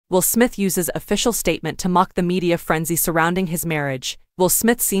Will Smith uses official statement to mock the media frenzy surrounding his marriage. Will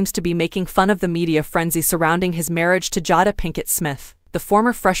Smith seems to be making fun of the media frenzy surrounding his marriage to Jada Pinkett Smith. The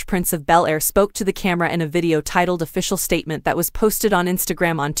former Fresh Prince of Bel-Air spoke to the camera in a video titled Official Statement that was posted on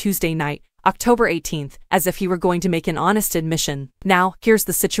Instagram on Tuesday night, October 18th, as if he were going to make an honest admission. Now, here's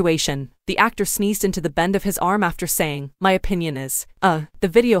the situation. The actor sneezed into the bend of his arm after saying, "My opinion is, The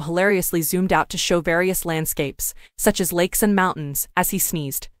video hilariously zoomed out to show various landscapes, such as lakes and mountains, as he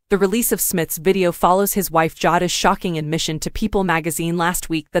sneezed. The release of Smith's video follows his wife Jada's shocking admission to People magazine last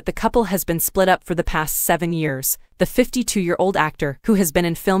week that the couple has been split up for the past 7 years. The 52-year-old actor, who has been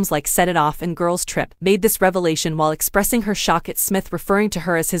in films like Set It Off and Girls Trip, made this revelation while expressing her shock at Smith referring to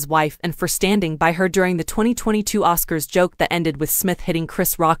her as his wife and for standing by her during the 2022 Oscars joke that ended with Smith hitting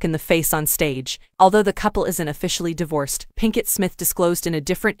Chris Rock in the face on stage. Although the couple isn't officially divorced, Pinkett Smith disclosed in a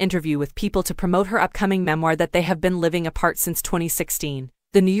different interview with People to promote her upcoming memoir that they have been living apart since 2016.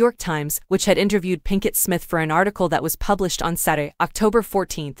 The New York Times, which had interviewed Pinkett Smith for an article that was published on Saturday, October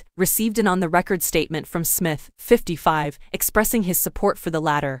 14th, received an on-the-record statement from Smith, 55, expressing his support for the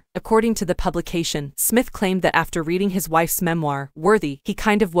latter. According to the publication, Smith claimed that after reading his wife's memoir, Worthy, he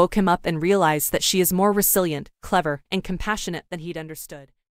kind of woke him up and realized that she is more resilient, clever, and compassionate than he'd understood.